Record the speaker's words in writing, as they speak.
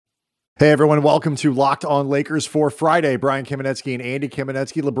Hey everyone, welcome to Locked On Lakers for Friday. Brian Kamenetsky and Andy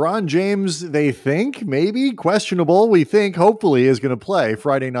Kamenetsky. LeBron James, they think, maybe, questionable, we think, hopefully, is going to play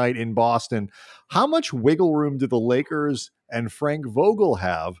Friday night in Boston. How much wiggle room do the Lakers and Frank Vogel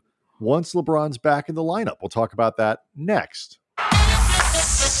have once LeBron's back in the lineup? We'll talk about that next.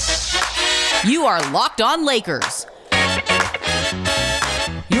 You are Locked On Lakers,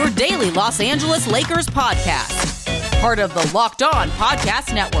 your daily Los Angeles Lakers podcast. Part of the Locked On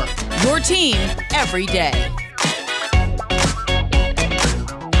Podcast Network, your team every day.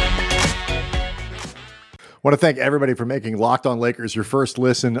 Want to thank everybody for making Locked On Lakers your first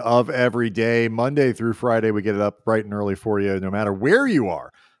listen of every day. Monday through Friday, we get it up bright and early for you, no matter where you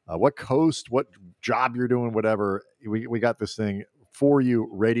are, what coast, what job you're doing, whatever. We got this thing for you,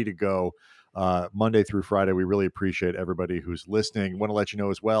 ready to go. Monday through Friday. We really appreciate everybody who's listening. Want to let you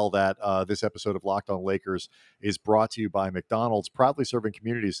know as well that this episode of Locked On Lakers is brought to you by McDonald's, proudly serving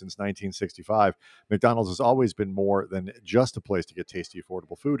communities since 1965. McDonald's has always been more than just a place to get tasty,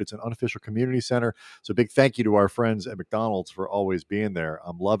 affordable food. It's an unofficial community center. So big thank you to our friends at McDonald's for always being there.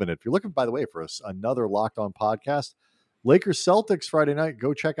 I'm loving it. If you're looking, by the way, for another Locked On podcast, Lakers Celtics Friday night,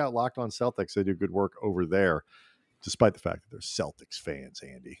 go check out Locked On Celtics. They do good work over there, despite the fact that they're Celtics fans,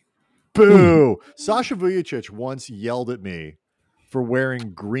 Andy. Boo! Sasha Vujacic once yelled at me for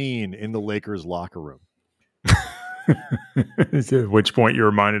wearing green in the Lakers locker room. At which point you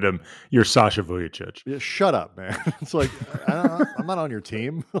reminded him, you're Sasha Vujacic. Yeah, shut up, man. It's like, I'm not on your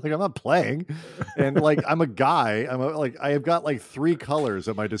team. Like, I'm not playing. And like, I'm a guy. I have got like 3 colors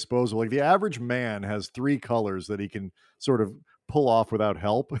at my disposal. Like the average man has 3 colors that he can sort of pull off without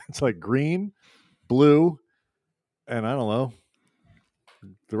help. It's like green, blue, and I don't know.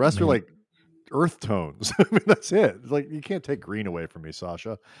 The rest are like earth tones. I mean, that's it. It's like, you can't take green away from me,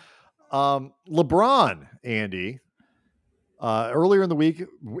 Sasha. LeBron, Andy. Earlier in the week,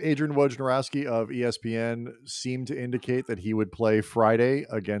 Adrian Wojnarowski of ESPN seemed to indicate that he would play Friday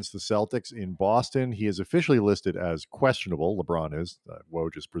against the Celtics in Boston. He is officially listed as questionable. LeBron is.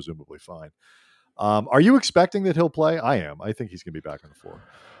 Woj is presumably fine. Are you expecting that he'll play? I am. I think he's going to be back on the floor.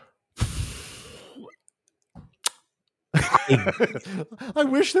 I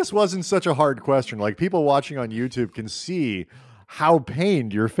wish this wasn't such a hard question. Like, people watching on YouTube can see how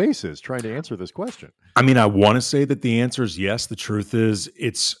pained your face is trying to answer this question. I mean, I want to say that the answer is yes. The truth is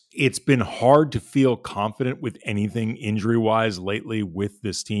it's been hard to feel confident with anything injury-wise lately with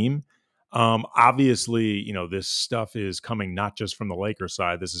this team. Obviously, this stuff is coming not just from the Lakers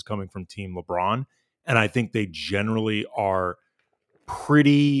side. This is coming from Team LeBron. And I think they generally are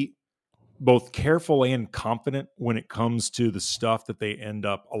pretty both careful and confident when it comes to the stuff that they end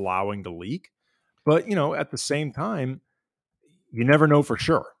up allowing to leak. But, at the same time, you never know for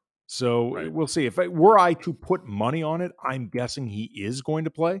sure. So right. We'll see. Were I to put money on it, I'm guessing he is going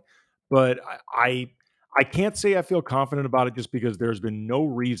to play. But I can't say I feel confident about it just because there's been no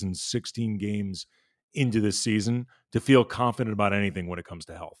reason 16 games into this season to feel confident about anything when it comes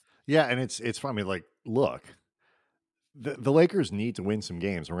to health. Yeah, and it's funny. Like, look, the Lakers need to win some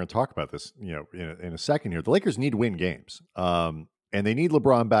games. We're going to talk about this, in a second here. The Lakers need to win games, and they need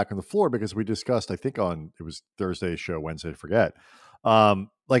LeBron back on the floor because we discussed, I think it was Thursday's show, Wednesday, I forget. They're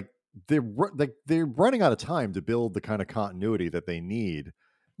running out of time to build the kind of continuity that they need.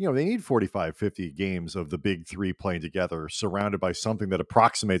 They need 45, 50 games of the big 3 playing together, surrounded by something that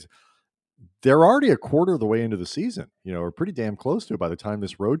approximates. They're already a quarter of the way into the season. We're pretty damn close to it. By the time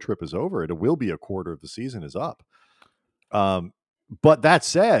this road trip is over, it will be a quarter of the season is up. But that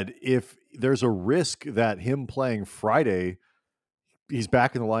said, if there's a risk that him playing Friday, he's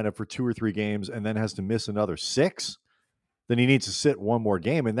back in the lineup for 2 or 3 games and then has to miss another 6, then he needs to sit one more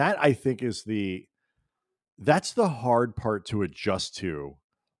game. And that, I think, that's the hard part to adjust to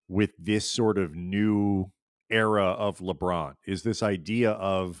with this sort of new era of LeBron, is this idea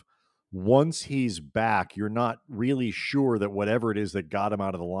of once he's back, you're not really sure that whatever it is that got him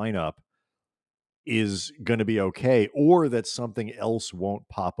out of the lineup is going to be okay, or that something else won't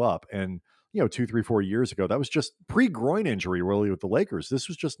pop up. And 2, 3, 4 years ago, that was just pre-groin injury really with the Lakers. This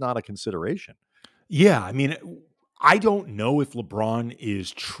was just not a consideration. Yeah, I mean, I don't know if LeBron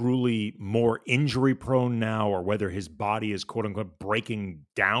is truly more injury prone now, or whether his body is quote unquote breaking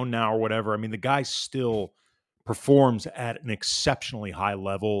down now or whatever. I mean, the guy still performs at an exceptionally high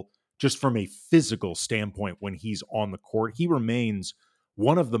level just from a physical standpoint when he's on the court. He remains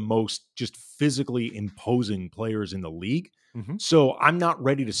one of the most just physically imposing players in the league. Mm-hmm. So I'm not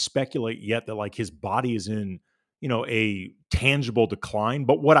ready to speculate yet that like his body is in, a tangible decline.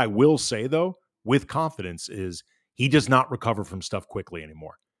 But what I will say though, with confidence, is he does not recover from stuff quickly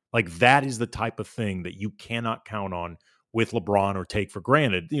anymore. Like, that is the type of thing that you cannot count on with LeBron or take for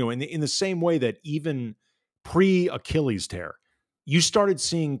granted. In the same way that even pre-Achilles tear, you started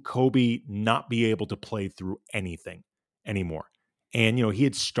seeing Kobe not be able to play through anything anymore. And, he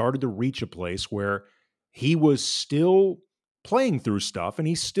had started to reach a place where he was still playing through stuff and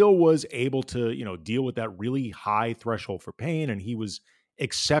he still was able to, deal with that really high threshold for pain. And he was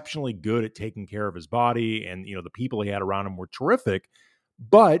exceptionally good at taking care of his body. And, the people he had around him were terrific.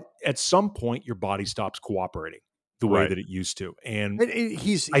 But at some point, your body stops cooperating the way Right. that it used to. And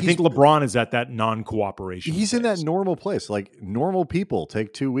he's I think LeBron is at that non-cooperation He's phase. in that normal place. Like normal people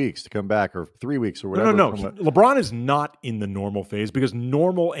take 2 weeks to come back or 3 weeks or whatever. No. LeBron is not in the normal phase because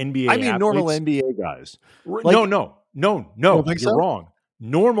normal NBA I mean, normal athletes, NBA guys. no. You don't think You're so? wrong.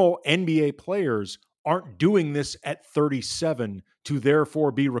 Normal NBA players aren't doing this at 37 to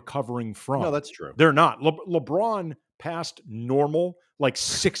therefore be recovering from. No, that's true. They're not. LeBron passed normal like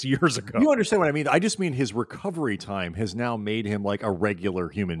 6 years ago. You understand what I mean? I just mean his recovery time has now made him like a regular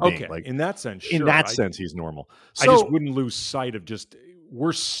human being. Okay, Like in that sense, in sure. that sense, he's normal. I just wouldn't lose sight of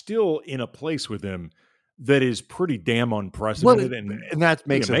we're still in a place with him that is pretty damn unprecedented. And that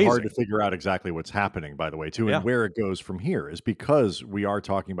makes it hard to amazing. figure out exactly what's happening, by the way, too, Yeah. and where it goes from here is because we are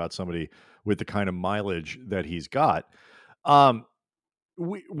talking about somebody with the kind of mileage that he's got.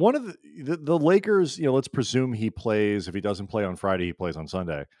 One of the Lakers, let's presume he plays. If he doesn't play on Friday, he plays on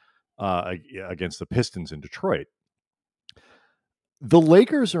Sunday against the Pistons in Detroit. The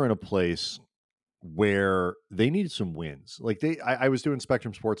Lakers are in a place where they need some wins. Like I was doing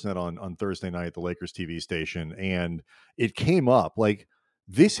Spectrum Sportsnet on Thursday night at the Lakers TV station, and it came up like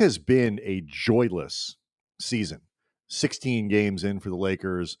this has been a joyless season. 16 games in for the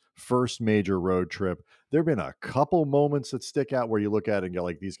Lakers, first major road trip. There have been a couple moments that stick out where you look at it and go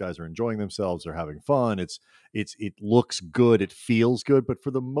like, these guys are enjoying themselves, they're having fun. It looks good, it feels good, but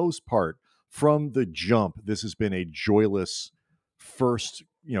for the most part, from the jump, this has been a joyless first,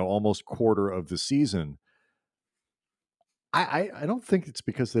 almost quarter of the season. I don't think it's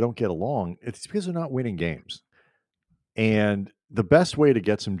because they don't get along. It's because they're not winning games. And the best way to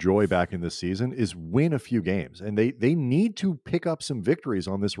get some joy back in this season is win a few games. And they need to pick up some victories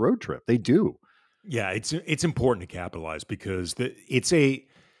on this road trip. They do. Yeah, it's important to capitalize because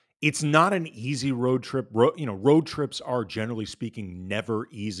it's not an easy road trip. Road trips are generally speaking never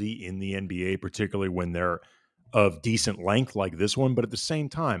easy in the NBA, particularly when they're of decent length like this one. But at the same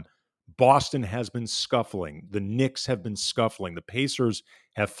time, Boston has been scuffling. The Knicks have been scuffling. The Pacers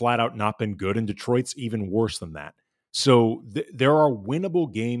have flat out not been good, and Detroit's even worse than that. So there are winnable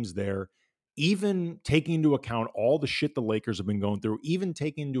games there, even taking into account all the shit the Lakers have been going through, even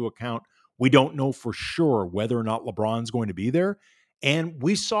taking into account we don't know for sure whether or not LeBron's going to be there. And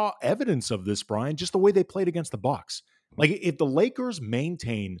we saw evidence of this, Brian, just the way they played against the Bucks. Like if the Lakers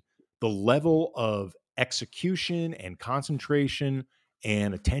maintain the level of execution and concentration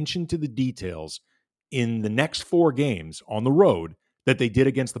and attention to the details in the next 4 games on the road that they did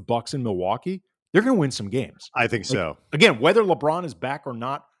against the Bucks in Milwaukee, they're going to win some games. I think so. Again, whether LeBron is back or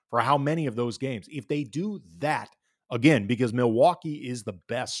not for how many of those games, if they do that, again, because Milwaukee is the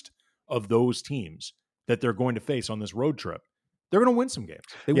best of those teams that they're going to face on this road trip, they're going to win some games.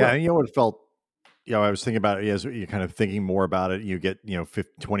 They will. And what it felt, I was thinking about it as you're kind of thinking more about it. You get,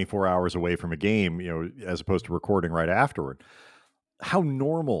 24 hours away from a game, as opposed to recording right afterward. How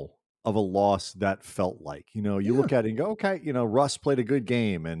normal of a loss that felt like. You look at it and go, okay, Russ played a good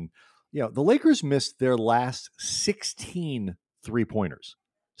game. And, the Lakers missed their last 16 3-pointers.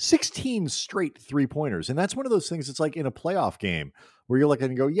 16 straight 3-pointers. And that's one of those things, it's like in a playoff game where you're looking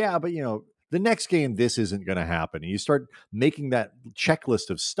and go, yeah, but, the next game, this isn't going to happen. And you start making that checklist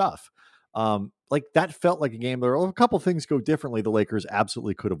of stuff. Like that felt like a game. There are a couple things go differently. The Lakers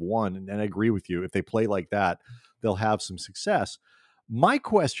absolutely could have won. And I agree with you. If they play like that, they'll have some success. My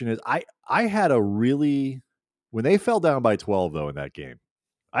question is, I had when they fell down by 12, though, in that game,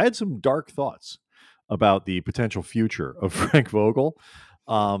 I had some dark thoughts about the potential future of Frank Vogel.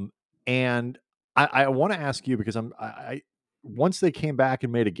 And I want to ask you, because once they came back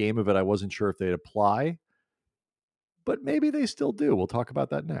and made a game of it, I wasn't sure if they'd apply, but maybe they still do. We'll talk about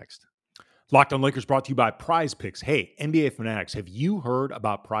that next. Locked on Lakers brought to you by Prize Picks. Hey, NBA fanatics, have you heard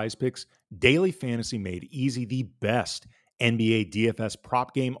about Prize Picks? Daily fantasy made easy, the best NBA DFS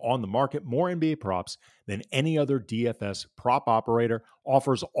prop game on the market. More NBA props than any other DFS prop operator.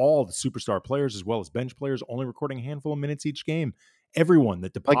 Offers all the superstar players as well as bench players, only recording a handful of minutes each game. Everyone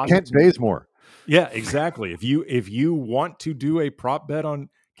that deposits, like Kent Bazemore. Yeah, exactly. If you want to do a prop bet on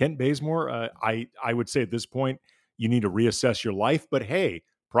Kent Bazemore, I would say at this point you need to reassess your life. But hey,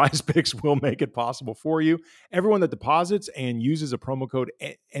 Prize Picks will make it possible for you. Everyone that deposits and uses a promo code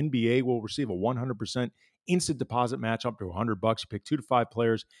NBA will receive a 100% instant deposit match up to $100. You pick 2 to 5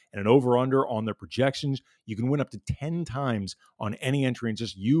 players and an over-under on their projections. You can win up to 10 times on any entry and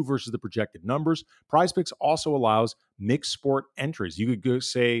just you versus the projected numbers. PrizePicks also allows mixed sport entries. You could go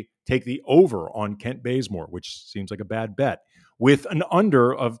say, take the over on Kent Bazemore, which seems like a bad bet, with an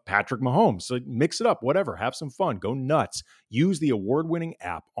under of Patrick Mahomes. So mix it up, whatever, have some fun, go nuts. Use the award-winning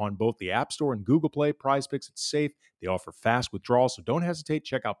app on both the App Store and Google Play. PrizePicks, it's safe. They offer fast withdrawals, so don't hesitate.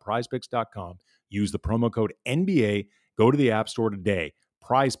 Check out prizepicks.com. Use the promo code NBA. Go to the App Store today.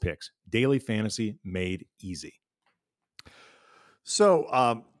 PrizePicks, daily fantasy made easy.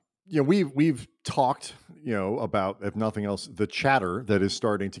 So, we've talked, about, if nothing else, the chatter that is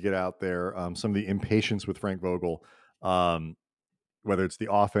starting to get out there, some of the impatience with Frank Vogel, whether it's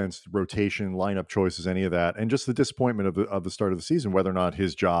the offense, rotation, lineup choices, any of that, and just the disappointment of the start of the season, whether or not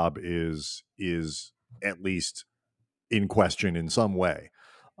his job is at least in question in some way.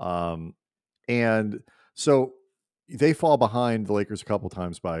 And so they fall behind the Lakers a couple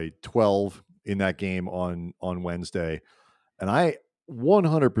times by 12 in that game on Wednesday. And I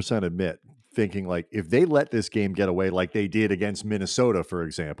 100% admit thinking, like, if they let this game get away like they did against Minnesota, for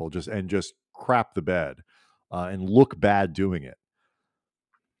example, just crap the bed and look bad doing it.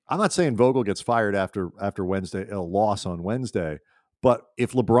 I'm not saying Vogel gets fired after Wednesday, a loss on Wednesday, but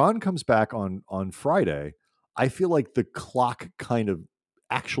if LeBron comes back on Friday, I feel like the clock kind of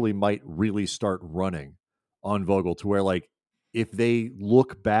actually might really start running on Vogel to where, like, if they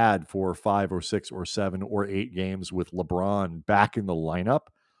look bad for 5 or 6 or 7 or 8 games with LeBron back in the lineup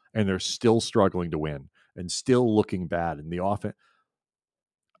and they're still struggling to win and still looking bad in the offense,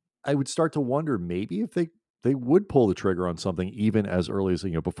 I would start to wonder maybe if they would pull the trigger on something even as early as,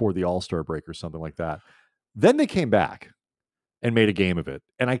 before the All-Star break or something like that. Then they came back and made a game of it,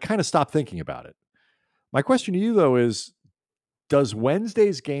 and I kind of stopped thinking about it. My question to you, though, is does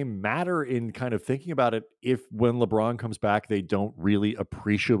Wednesday's game matter in kind of thinking about it if when LeBron comes back, they don't really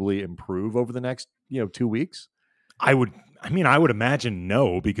appreciably improve over the next, 2 weeks? I would imagine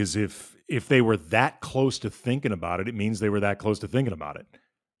no, because if they were that close to thinking about it, it means they were that close to thinking about it.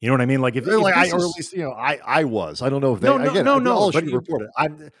 You know what I mean? Like if or at least, I was. I don't know if they all should report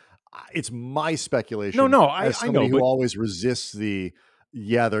it. It's my speculation. No, as somebody who always resists the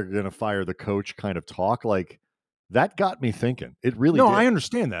they're going to fire the coach kind of talk. Like that got me thinking. It really did. I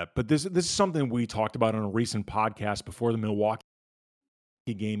understand that, but this is something we talked about on a recent podcast before the Milwaukee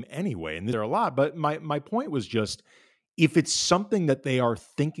game anyway, and there are a lot. But my point was just, if it's something that they are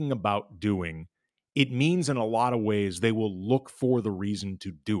thinking about doing, it means in a lot of ways they will look for the reason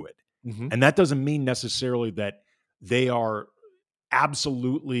to do it. Mm-hmm. And that doesn't mean necessarily that they are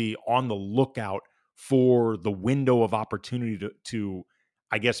absolutely on the lookout for the window of opportunity to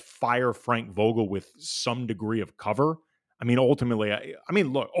I guess, fire Frank Vogel with some degree of cover. I mean, ultimately,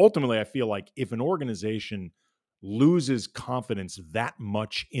 I feel like if an organization loses confidence that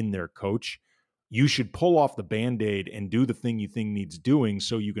much in their coach, you should pull off the Band-Aid and do the thing you think needs doing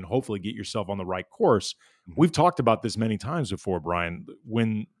so you can hopefully get yourself on the right course. We've talked about this many times before, Brian.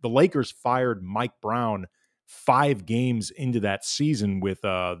 When the Lakers fired Mike Brown 5 games into that season with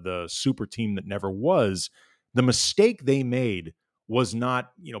the super team that never was, the mistake they made was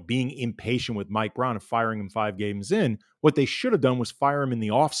not, being impatient with Mike Brown and firing him 5 games in. What they should have done was fire him in the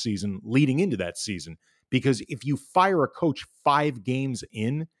offseason leading into that season. Because if you fire a coach 5 games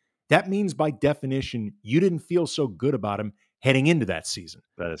in, that means by definition, you didn't feel so good about him heading into that season.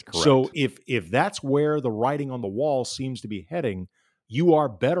 That is correct. So if that's where the writing on the wall seems to be heading, you are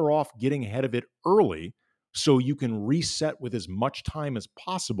better off getting ahead of it early so you can reset with as much time as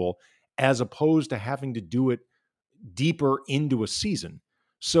possible, as opposed to having to do it deeper into a season.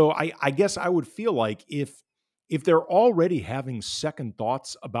 So I guess I would feel like if they're already having second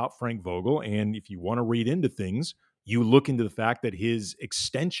thoughts about Frank Vogel, and if you want to read into things, you look into the fact that his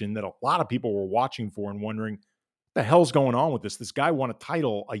extension that a lot of people were watching for and wondering, what the hell's going on with this? This guy won a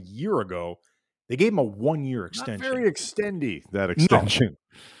title a year ago. They gave him a 1-year extension. Not very extendy, that extension.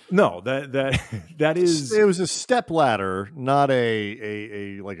 No, that is. It was a step ladder, not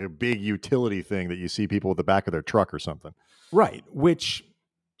a like a big utility thing that you see people at the back of their truck or something. Right, which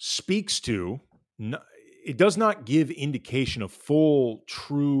speaks to, it does not give indication of full,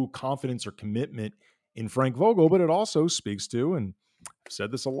 true confidence or commitment in Frank Vogel, but it also speaks to, and I've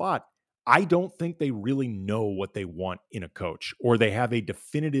said this a lot, I don't think they really know what they want in a coach, or they have a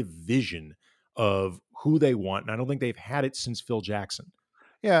definitive vision of who they want, and I don't think they've had it since Phil Jackson.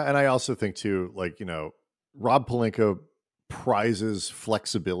 Yeah, and I also think too, like, Rob Pelinka prizes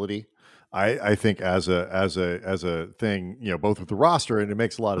flexibility. I think as a thing, both with the roster, and it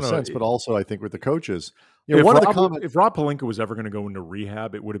makes a lot of sense, but also I think with the coaches, You know, one of the comments. If Rob Pelinka was ever going to go into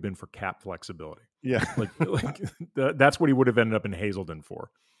rehab, it would have been for cap flexibility. Yeah, that's what he would have ended up in Hazelden for.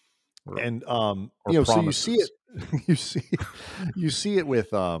 And you know, so you see it, you see it with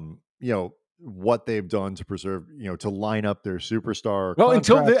you know, what they've done to preserve, you know, to line up their superstar. Well,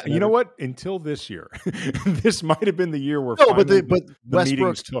 until this year, this might have been the year where the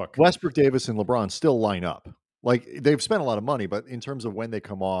meetings took. Westbrook, Davis, and LeBron still line up. Like, they've spent a lot of money, but in terms of when they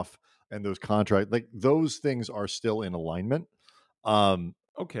come off and those contracts, like, those things are still in alignment.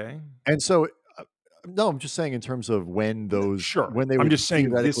 Okay, and so. No, I'm just saying in terms of when those, when they were just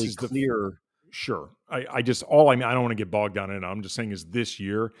saying this is clear. Sure. I don't want to get bogged down in it. I'm just saying is this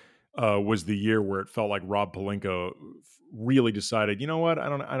year was the year where it felt like Rob Pelinka really decided, you know what? I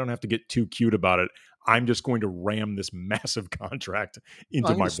don't have to get too cute about it. I'm just going to ram this massive contract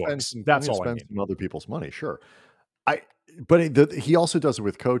into my books. That's all I mean. Spend some other people's money, sure. But he also does it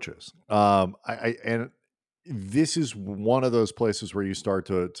with coaches. And this is one of those places where you start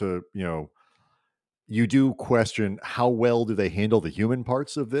to you know, you do question how well do they handle the human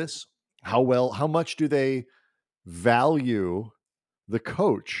parts of this? How much do they value the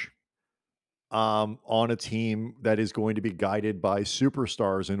coach on a team that is going to be guided by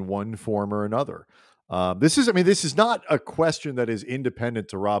superstars in one form or another? This is not a question that is independent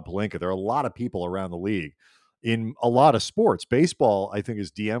to Rob Pelinka. There are a lot of people around the league in a lot of sports. Baseball, I think,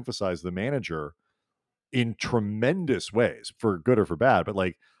 has de-emphasized the manager in tremendous ways, for good or for bad. But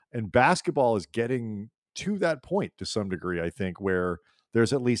and basketball is getting to that point to some degree, I think, where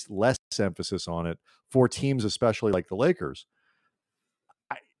there's at least less emphasis on it for teams, especially like the Lakers.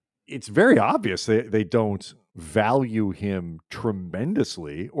 It's very obvious they don't value him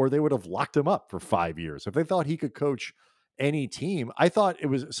tremendously, or they would have locked him up for 5 years if they thought he could coach any team. I thought it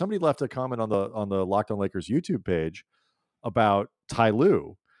was somebody left a comment on the Locked On Lakers YouTube page about Ty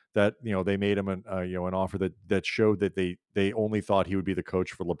Lue, that, you know, they made him an offer that showed that they only thought he would be the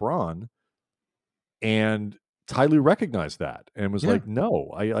coach for LeBron, and Ty Lue recognized that and was like,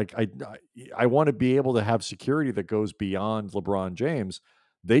 no, I want to be able to have security that goes beyond LeBron James.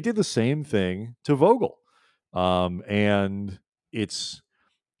 They did the same thing to Vogel, and it's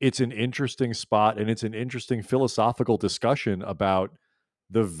an interesting spot, and it's an interesting philosophical discussion about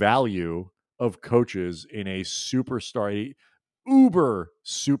the value of coaches in a uber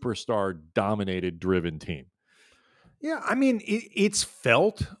superstar dominated driven team. Yeah, I mean, it's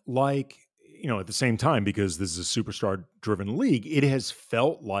felt like, you know, at the same time, because this is a superstar driven league, it has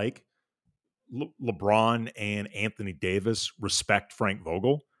felt like LeBron and Anthony Davis respect Frank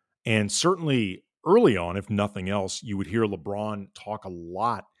Vogel. And certainly early on, if nothing else, you would hear LeBron talk a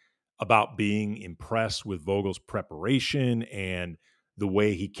lot about being impressed with Vogel's preparation and the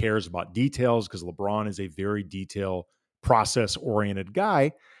way he cares about details, because LeBron is a very detail process oriented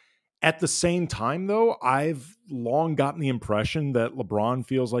guy. At the same time, though, I've long gotten the impression that LeBron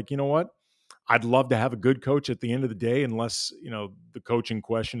feels like, you know what? I'd love to have a good coach at the end of the day, unless, you know, the coach in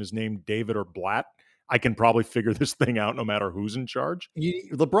question is named David or Blatt. I can probably figure this thing out no matter who's in charge.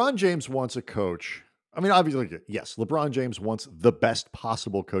 LeBron James wants a coach. I mean, obviously, yes, LeBron James wants the best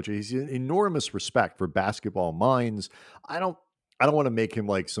possible coach. He's an enormous respect for basketball minds. I don't want to make him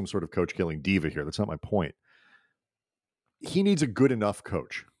like some sort of coach killing diva here. That's not my point. He needs a good enough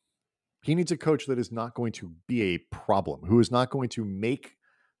coach. He needs a coach that is not going to be a problem, who is not going to make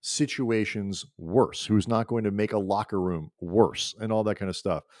situations worse, who's not going to make a locker room worse, and all that kind of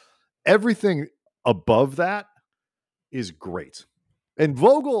stuff. Everything above that is great. And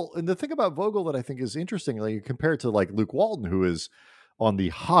Vogel, and the thing about Vogel that I think is interesting, like compared to like Luke Walton, who is on the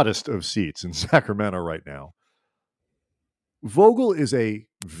hottest of seats in Sacramento right now, Vogel is a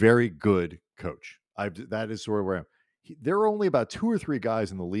very good coach. That is sort of where there are only about 2 or 3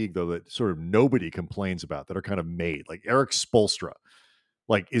 guys in the league, though, that sort of nobody complains about, that are kind of made. Like Eric Spoelstra,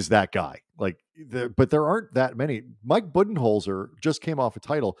 like, is that guy. Like, but there aren't that many. Mike Budenholzer just came off a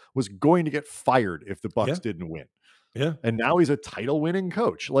title, was going to get fired if the Bucks didn't win. Yeah. And now he's a title winning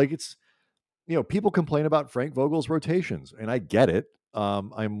coach. Like, it's, you know, people complain about Frank Vogel's rotations, and I get it.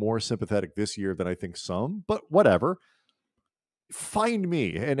 I'm more sympathetic this year than I think some, but whatever. Find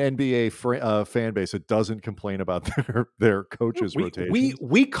me an NBA fan base that doesn't complain about their coaches' rotations.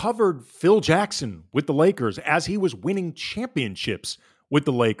 We covered Phil Jackson with the Lakers as he was winning championships with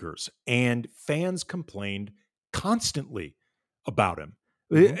the Lakers, and fans complained constantly about him.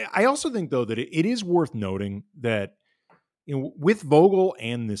 Mm-hmm. I also think, though, that it is worth noting that, you know, with Vogel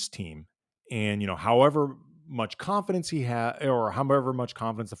and this team, and, you know, however much confidence he has, or however much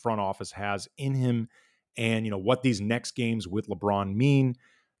confidence the front office has in him, and, you know, what these next games with LeBron mean,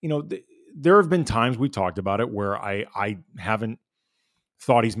 you know, there have been times, we talked about it, where I haven't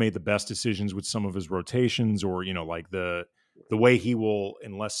thought he's made the best decisions with some of his rotations, or like the way he will,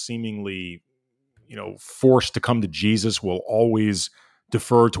 unless seemingly forced to come to Jesus, will always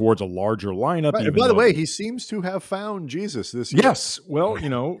defer towards a larger lineup. Right. And Even by the though, way, he seems to have found Jesus this year. yes, well,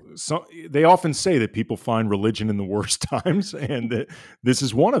 they often say that people find religion in the worst times, and that this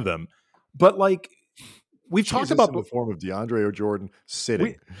is one of them. But we've talked Jesus about in the form of DeAndre O'Jordan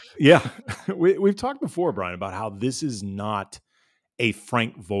sitting. we've talked before, Brian, about how this is not a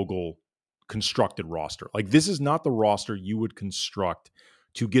Frank Vogel constructed roster. This is not the roster you would construct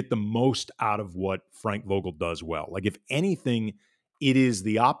to get the most out of what Frank Vogel does well. If anything, it is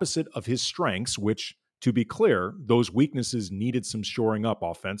the opposite of his strengths, which, to be clear, those weaknesses needed some shoring up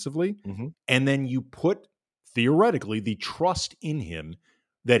offensively. Mm-hmm. And then you put, theoretically, the trust in him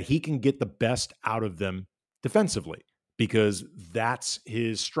that he can get the best out of them defensively, because that's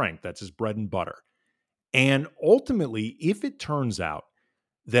his strength. That's his bread and butter. And ultimately, if it turns out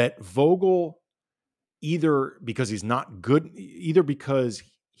that Vogel, either because he's not good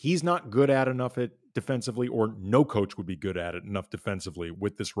at enough at defensively, or no coach would be good at it enough defensively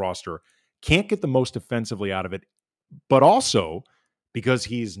with this roster, can't get the most defensively out of it, but also because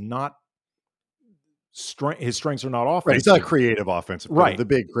he's not his strengths are not offensive. Right, he's not a creative offensive coach. Right.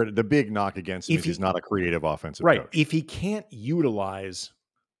 The big knock against him is he's not a creative offensive coach. If he can't utilize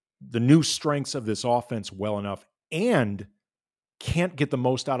the new strengths of this offense well enough, and can't get the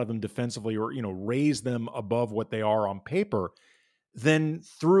most out of them defensively, or raise them above what they are on paper, then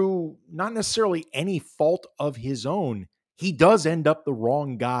through not necessarily any fault of his own, he does end up the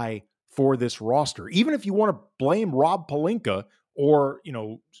wrong guy for this roster. Even if you want to blame Rob Pelinka, or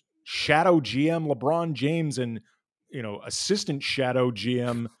shadow GM LeBron James, and assistant shadow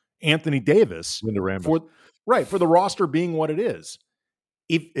GM Anthony Davis for the roster being what it is.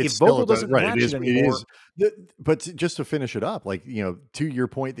 If Vogel doesn't match it anymore, but just to finish it up, to your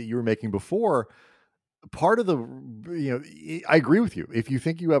point that you were making before, part of the, I agree with you. If you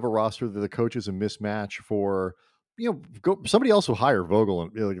think you have a roster that the coach is a mismatch for, somebody else will hire Vogel,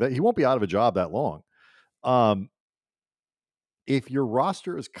 and he won't be out of a job that long. If your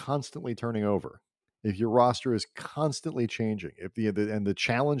roster is constantly turning over, if your roster is constantly changing, if the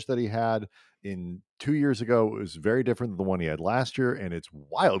challenge that he had in 2 years ago was very different than the one he had last year, and it's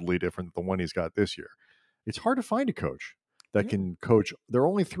wildly different than the one he's got this year, it's hard to find a coach that can coach. There are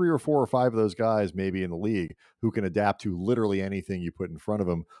only 3 or 4 or 5 of those guys maybe in the league who can adapt to literally anything you put in front of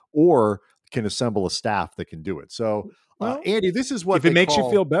them, or can assemble a staff that can do it. So, Andy, this is what, if it makes you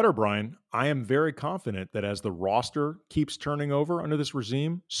feel better, Brian, I am very confident that as the roster keeps turning over under this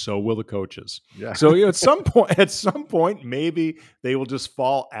regime, so will the coaches. Yeah. So at some point, maybe they will just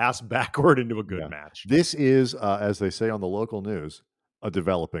fall ass backward into a good match. This is, as they say on the local news, a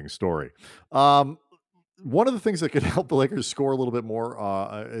developing story. One of the things that could help the Lakers score a little bit more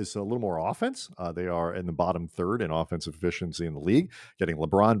is a little more offense. They are in the bottom third in offensive efficiency in the league. Getting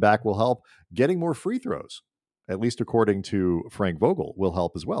LeBron back will help. Getting more free throws, at least according to Frank Vogel, will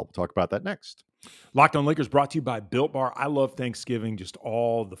help as well. We'll talk about that next. Locked On Lakers brought to you by Built Bar. I love Thanksgiving, just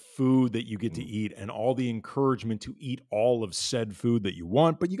all the food that you get to eat and all the encouragement to eat all of said food that you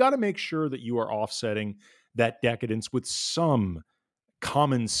want. But you got to make sure that you are offsetting that decadence with some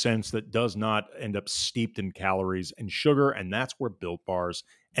common sense that does not end up steeped in calories and sugar, and that's where Built Bars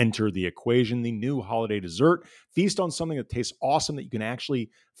enter the equation. The new holiday dessert. Feast on something that tastes awesome that you can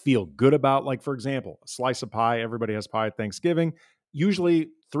actually feel good about. Like, for example, a slice of pie. Everybody has pie at Thanksgiving. Usually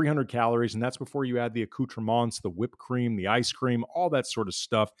 300 calories, and that's before you add the accoutrements, the whipped cream, the ice cream, all that sort of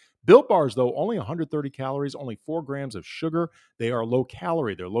stuff. Built Bars, though, only 130 calories, only 4 grams of sugar. They are low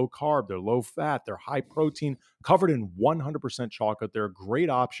calorie, they're low carb, they're low fat, they're high protein, covered in 100% chocolate. They're a great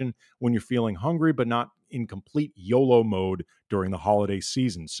option when you're feeling hungry, but not in complete YOLO mode during the holiday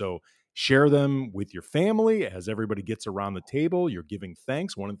season. So share them with your family as everybody gets around the table. You're giving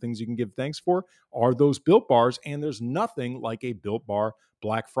thanks. One of the things you can give thanks for are those Built Bars, and there's nothing like a Built Bar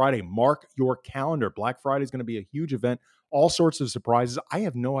Black Friday. Mark your calendar. Black Friday is going to be a huge event. All sorts of surprises. I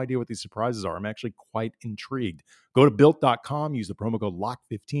have no idea what these surprises are. I'm actually quite intrigued. Go to Built.com. Use the promo code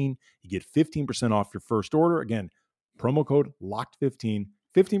LOCKED15. You get 15% off your first order. Again, promo code LOCKED15.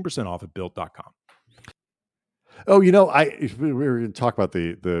 15% off at Built.com. Oh, we were going to talk about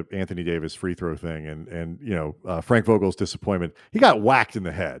the Anthony Davis free throw thing, and Frank Vogel's disappointment. He got whacked in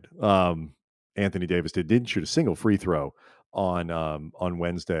the head. Anthony Davis didn't shoot a single free throw on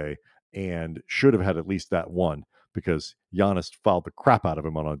Wednesday, and should have had at least that one. because Giannis fouled the crap out of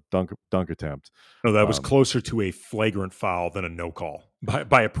him on a dunk attempt. No, that was closer to a flagrant foul than a no call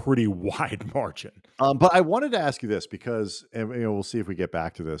by a pretty wide margin. But I wanted to ask you this because, and we'll see if we get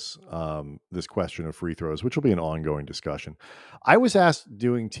back to this this question of free throws, which will be an ongoing discussion. I was asked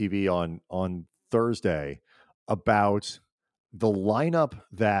doing TV on Thursday about the lineup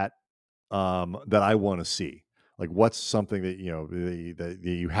that that I want to see. Like, what's something that that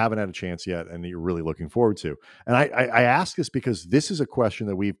you haven't had a chance yet, and that you're really looking forward to? And I ask this because this is a question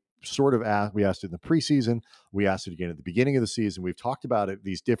that we've sort of asked. We asked it in the preseason. We asked it again at the beginning of the season. We've talked about it,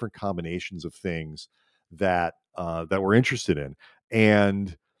 these different combinations of things that that we're interested in.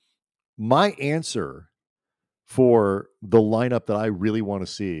 And my answer for the lineup that I really want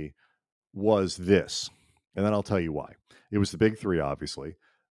to see was this, and then I'll tell you why. It was the big three, obviously,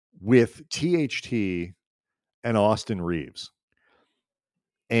 with THT and Austin Reeves.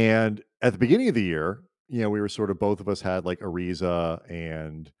 And at the beginning of the year, we were sort of, both of us had like Ariza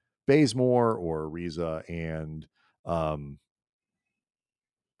and Bazemore, or Ariza and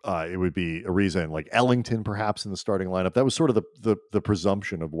it would be Ariza and like Ellington perhaps in the starting lineup. That was sort of the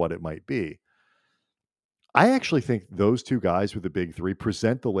presumption of what it might be. I actually think those two guys with the big three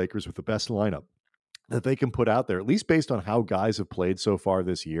present the Lakers with the best lineup that they can put out there, at least based on how guys have played so far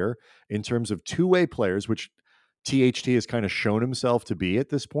this year in terms of two-way players, which THT has kind of shown himself to be at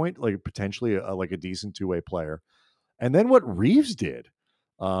this point, like potentially like a decent two-way player. And then what Reeves did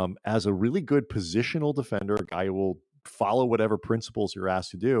as a really good positional defender, a guy who will follow whatever principles you're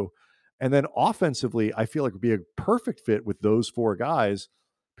asked to do. And then offensively, I feel like would be a perfect fit with those four guys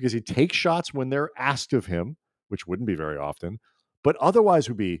because he takes shots when they're asked of him, which wouldn't be very often, but otherwise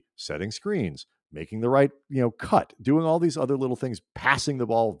would be setting screens, making the right, cut, doing all these other little things, passing the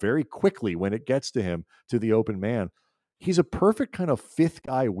ball very quickly when it gets to him, to the open man. He's a perfect kind of fifth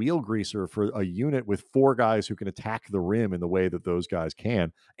guy wheel greaser for a unit with four guys who can attack the rim in the way that those guys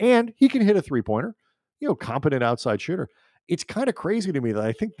can. And he can hit a three-pointer, competent outside shooter. It's kind of crazy to me that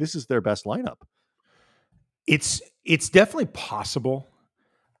I think this is their best lineup. It's definitely possible.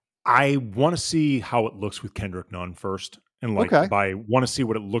 I want to see how it looks with Kendrick Nunn first. And by want to see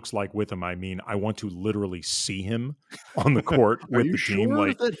what it looks like with him, I mean, I want to literally see him on the court with the team. Are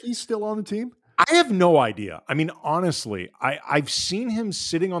you sure that he's still on the team? I have no idea. I mean, honestly, I've seen him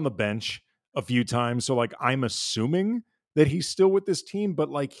sitting on the bench a few times. So I'm assuming that he's still with this team, but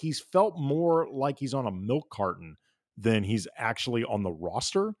he's felt more like he's on a milk carton than he's actually on the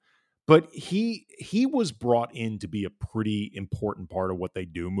roster. But he was brought in to be a pretty important part of what they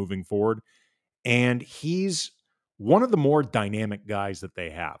do moving forward. And he's one of the more dynamic guys that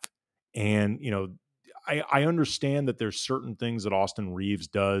they have. And, I understand that there's certain things that Austin Reeves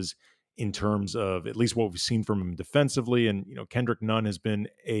does in terms of at least what we've seen from him defensively. And, Kendrick Nunn has been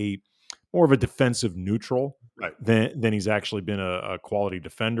more of a defensive neutral than he's actually been a quality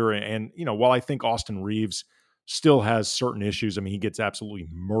defender. And, while I think Austin Reeves still has certain issues, I mean, he gets absolutely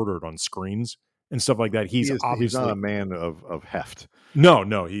murdered on screens and stuff like that. He's obviously not a man of heft. No,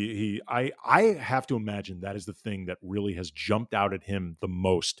 I have to imagine that is the thing that really has jumped out at him the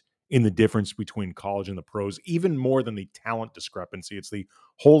most in the difference between college and the pros, even more than the talent discrepancy. It's the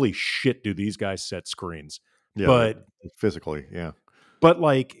holy shit, do these guys set screens? Yeah, but physically, yeah. But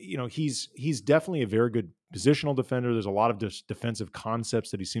he's definitely a very good positional defender. There's a lot of defensive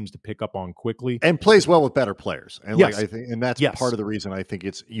concepts that he seems to pick up on quickly, and plays well with better players. And yes. I think, and that's part of the reason I think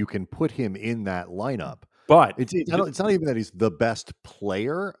you can put him in that lineup. But it's not even that he's the best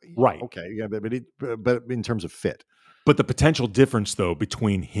player, right? Okay, yeah, but in terms of fit. But the potential difference, though,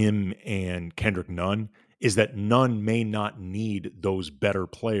 between him and Kendrick Nunn is that Nunn may not need those better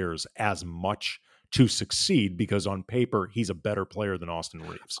players as much to succeed because on paper he's a better player than Austin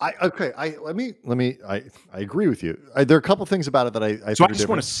Reeves. I agree with you. There are a couple things about it that I just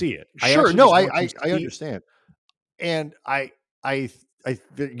want to see it. Sure, I understand, and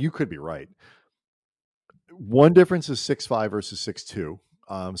you could be right. One difference is 6'5" versus 6'2".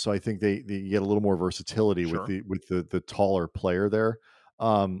 So I think they get a little more versatility with the taller player there.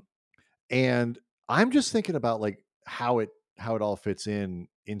 And I'm just thinking about how it all fits in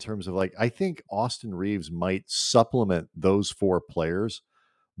terms of I think Austin Reeves might supplement those four players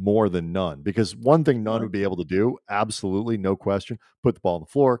more than Nunn, because one thing Nunn would be able to do, absolutely no question, put the ball on the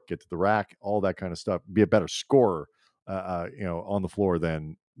floor, get to the rack, all that kind of stuff, be a better scorer, on the floor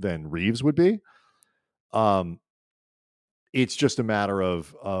than Reeves would be. It's just a matter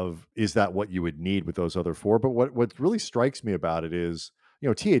of is that what you would need with those other four? But what really strikes me about it is,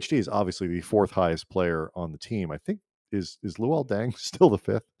 THT is obviously the fourth highest player on the team. I think is Luol Deng still the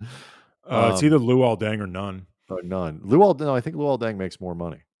fifth? It's either Luol Deng or Nunn. Nunn. No, I think Luol Deng makes more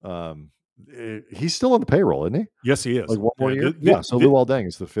money He's still on the payroll, isn't he? Yes, he is. Like one more Yeah, year? Yeah. So Luol Deng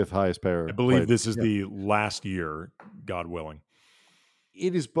is the 5th highest I payer believe played. this is Yeah. the last year, God willing.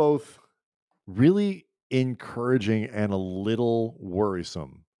 It is both really encouraging and a little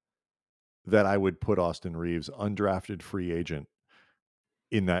worrisome that I would put Austin Reeves, undrafted free agent,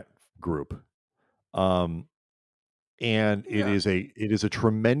 in that group. And Yeah. it is a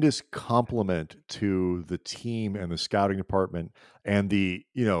tremendous compliment to the team and the scouting department and the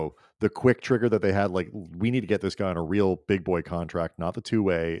quick trigger that they had, like, we need to get this guy on a real big boy contract, not the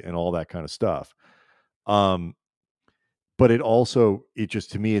two-way and all that kind of stuff. But it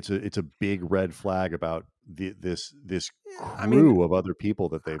just, to me, it's a big red flag about this I mean, crew of other people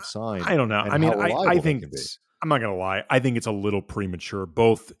that they've signed I don't know. and I mean, how I reliable they think can be. I'm not going to lie. I think it's a little premature,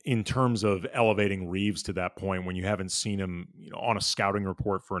 both in terms of elevating Reeves to that point when you haven't seen him, on a scouting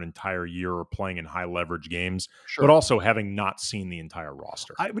report for an entire year or playing in high leverage games, but Sure. also having not seen the entire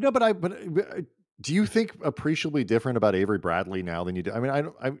roster. I no, but do you think appreciably different about Avery Bradley now than you do? I mean, I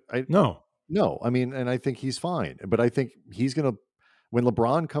don't. I No, no. I mean, and I think he's fine, but I think he's gonna, when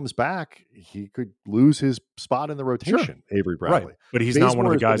LeBron comes back, he could lose his spot in the sure. rotation. Avery Right. Bradley, But he's not one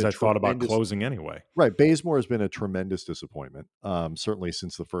of Bazemore the has been guys a I thought about tremendous. closing anyway. Right, Bazemore has been a tremendous disappointment. Certainly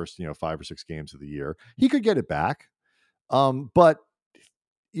since the first 5 or 6 games of the year, he could get it back. But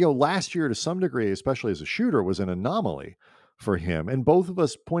last year to some degree, especially as a shooter, was an anomaly for him. And both of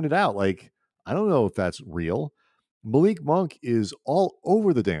us pointed out, like, I don't know if that's real. Malik Monk is all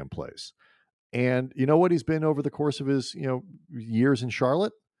over the damn place. And you know what he's been over the course of his, years in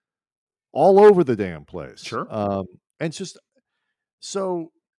Charlotte? All over the damn place. Sure. And it's just,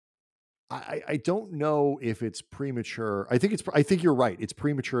 so I don't know if it's premature. I think you're right. It's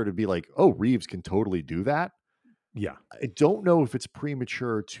premature to be like, oh, Reeves can totally do that. Yeah. I don't know if it's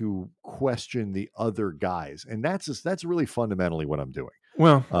premature to question the other guys, and that's really fundamentally what I'm doing.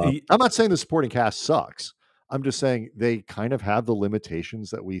 Well, I'm not saying the supporting cast sucks. I'm just saying they kind of have the limitations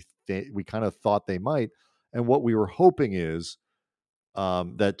that we kind of thought they might, and what we were hoping is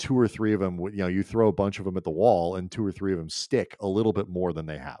that 2 or 3 of them would, you throw a bunch of them at the wall, and 2 or 3 of them stick a little bit more than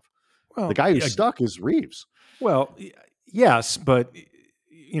they have. The well, guy who's stuck is Reeves. Well, yes, but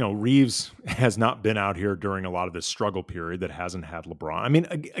Reeves has not been out here during a lot of this struggle period that hasn't had LeBron. I mean,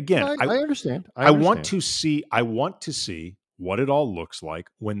 again, I understand. I want to see what it all looks like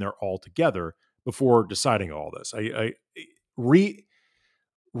when they're all together before deciding all this.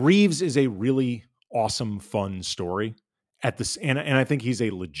 Reeves is a really awesome, fun story at this, and I think he's a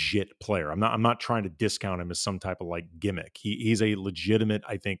legit player. I'm not trying to discount him as some type of like gimmick. He's a legitimate,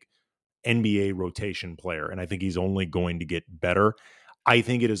 I think, NBA rotation player, and I think he's only going to get better. I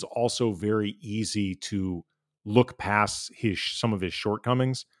think it is also very easy to look past some of his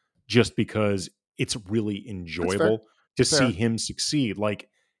shortcomings just because it's really That's fair. enjoyable to see Fair. him succeed. Like,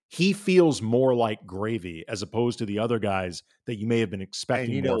 he feels more like gravy as opposed to the other guys that you may have been And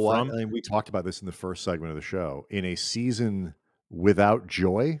expecting you know more what? from. I mean, we talked about this in the first segment of the show. In a season without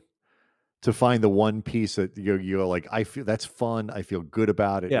joy, to find the one piece that you're like, I feel that's fun. I feel good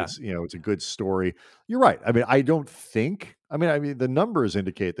about it. Yeah. It's a good story. You're right. I mean, I mean, the numbers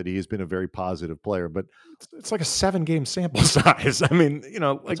indicate that he has been a very positive player, but It's like a 7-game sample size. I mean, that's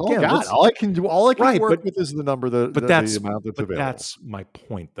all I again, got. All I can do, all I can Right, work with is the number, but the amount that's available. that's my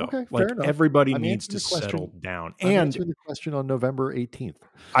point, though. Okay, Like, fair enough. everybody I'm needs to answering the question. settle down. I'm And answering the question on November 18th.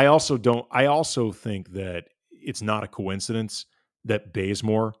 I also think that it's not a coincidence that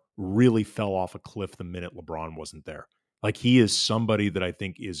Bazemore really fell off a cliff the minute LeBron wasn't there. Like, he is somebody that I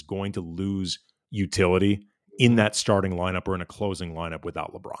think is going to lose utility in that starting lineup or in a closing lineup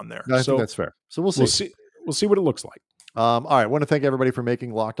without LeBron there. No, I think that's fair. So we'll see. We'll see what it looks like. All right. I want to thank everybody for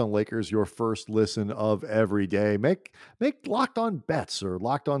making Locked On Lakers your first listen of every day. Make Locked On Bets or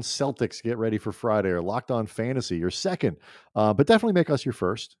Locked On Celtics get ready for Friday, or Locked On Fantasy your second. But definitely make us your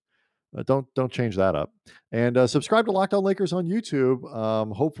first. Don't change that up. And subscribe to Locked On Lakers on YouTube.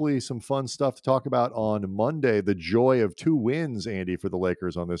 Hopefully some fun stuff to talk about on Monday. The joy of 2 wins, Andy, for the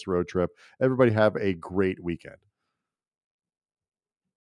Lakers on this road trip. Everybody have a great weekend.